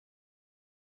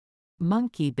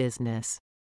Monkey business.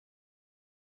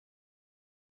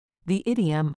 The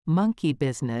idiom, monkey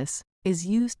business, is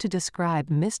used to describe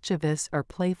mischievous or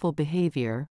playful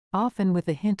behavior, often with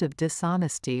a hint of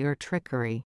dishonesty or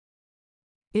trickery.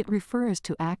 It refers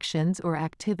to actions or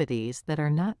activities that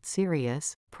are not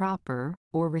serious, proper,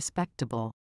 or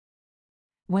respectable.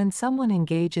 When someone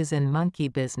engages in monkey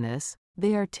business,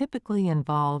 they are typically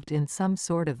involved in some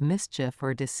sort of mischief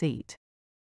or deceit.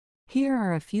 Here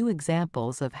are a few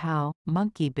examples of how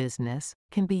monkey business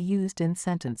can be used in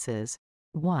sentences.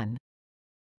 1.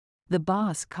 The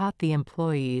boss caught the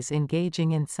employees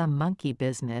engaging in some monkey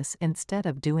business instead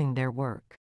of doing their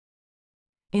work.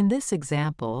 In this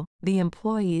example, the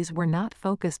employees were not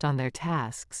focused on their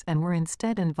tasks and were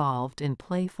instead involved in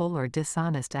playful or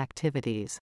dishonest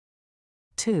activities.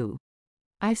 2.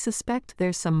 I suspect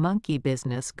there's some monkey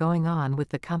business going on with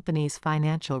the company's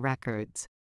financial records.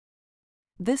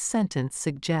 This sentence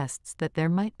suggests that there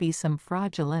might be some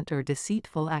fraudulent or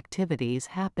deceitful activities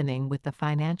happening with the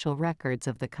financial records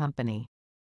of the company.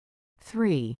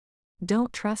 3.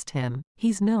 Don't trust him,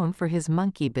 he's known for his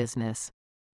monkey business.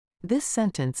 This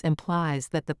sentence implies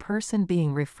that the person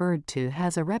being referred to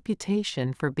has a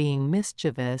reputation for being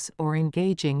mischievous or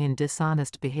engaging in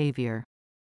dishonest behavior.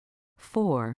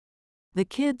 4. The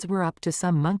kids were up to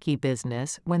some monkey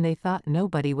business when they thought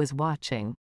nobody was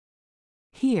watching.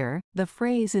 Here, the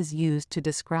phrase is used to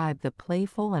describe the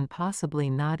playful and possibly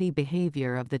naughty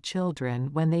behavior of the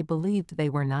children when they believed they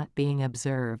were not being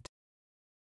observed.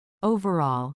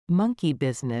 Overall, monkey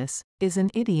business is an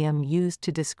idiom used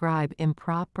to describe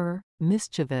improper,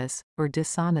 mischievous, or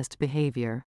dishonest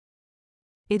behavior.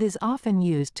 It is often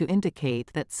used to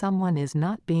indicate that someone is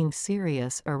not being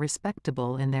serious or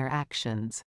respectable in their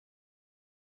actions.